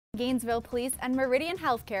Gainesville Police and Meridian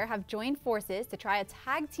Healthcare have joined forces to try a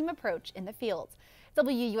tag team approach in the field.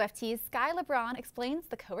 WUFT's Sky LeBron explains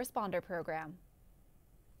the co-responder program.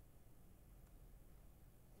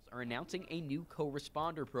 Are announcing a new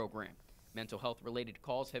co-responder program. Mental health related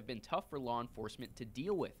calls have been tough for law enforcement to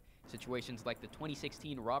deal with. Situations like the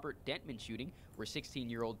 2016 Robert Dentman shooting, where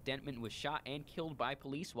 16-year-old Dentman was shot and killed by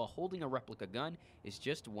police while holding a replica gun, is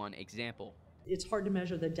just one example. It's hard to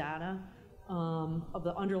measure the data of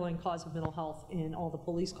the underlying cause of mental health in all the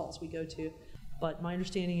police calls we go to. But my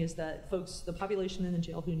understanding is that the population in the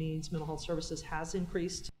jail who needs mental health services has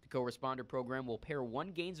increased. The co-responder program will pair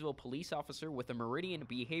one Gainesville police officer with a Meridian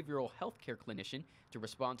behavioral health care clinician to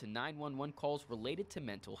respond to 911 calls related to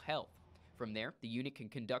mental health. From there, the unit can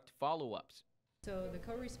conduct follow-ups. So the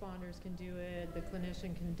co-responders can do it, the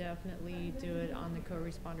clinician can definitely do it on the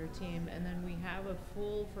co-responder team, and then we have a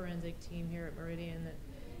full forensic team here at Meridian that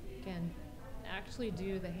can actually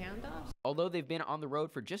do the handoffs. Although they've been on the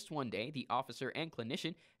road for just one day, the officer and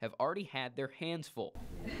clinician have already had their hands full.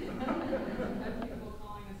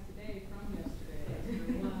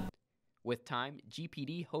 With time,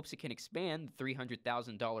 GPD hopes it can expand the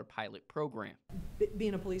 $300,000 pilot program.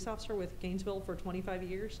 Being a police officer with Gainesville for 25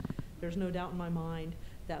 years, there's no doubt in my mind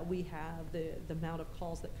that we have the amount of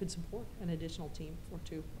calls that could support an additional team, or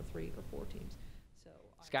 2 or 3 or 4 teams.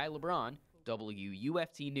 Sky LeBron,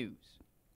 WUFT News.